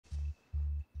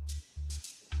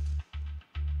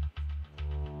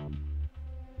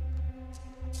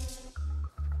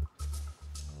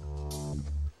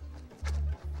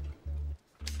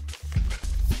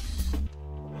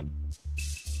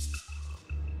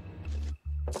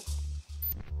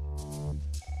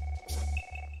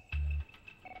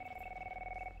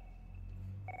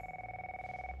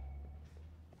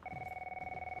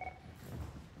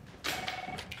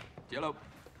Yellow.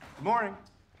 Good morning.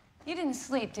 You didn't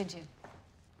sleep, did you?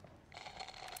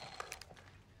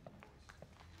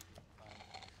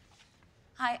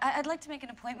 Hi, I'd like to make an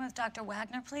appointment with Dr.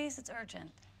 Wagner, please. It's urgent.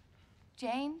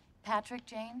 Jane? Patrick,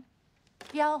 Jane?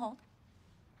 Yeah, I'll hold.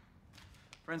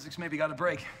 Forensics maybe got a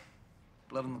break.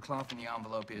 Blood on the cloth in the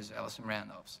envelope is Allison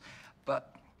Randolph's.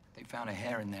 But they found a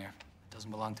hair in there. It doesn't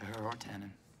belong to her or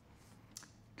Tannen.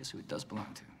 Guess who it does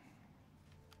belong to?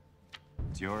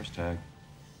 It's yours, Tag.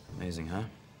 Amazing, huh?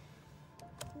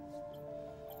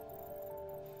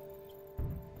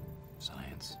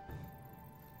 Science.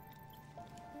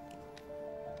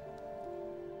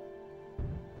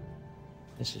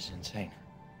 This is insane.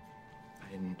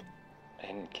 I didn't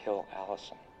kill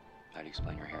Allison. How do you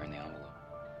explain your hair in the envelope?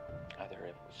 Either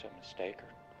it was a mistake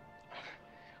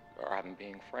or I'm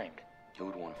being framed. Who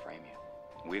would want to frame you?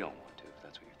 We don't want to, if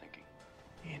that's what you're thinking.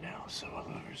 Me and Allison are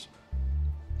lovers.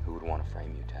 Who would want to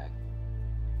frame you, Tag?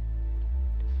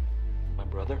 My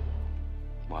brother?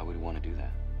 Why would he want to do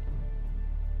that?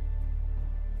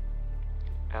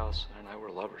 Allison and I were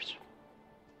lovers.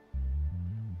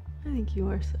 I think you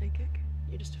are psychic.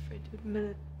 You're just afraid to admit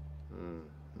it.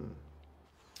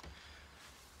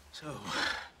 So...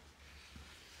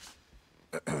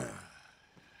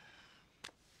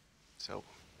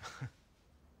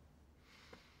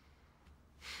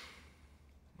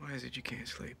 Why is it you can't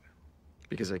sleep?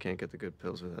 Because I can't get the good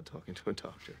pills without talking to a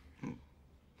doctor. And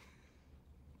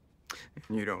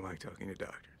you don't like talking to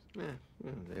doctors? Yeah,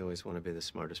 they always want to be the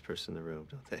smartest person in the room,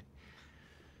 don't they?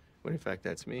 When in fact,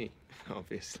 that's me,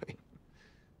 obviously.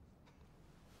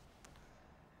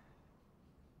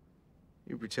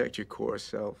 You protect your core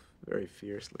self very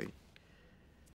fiercely.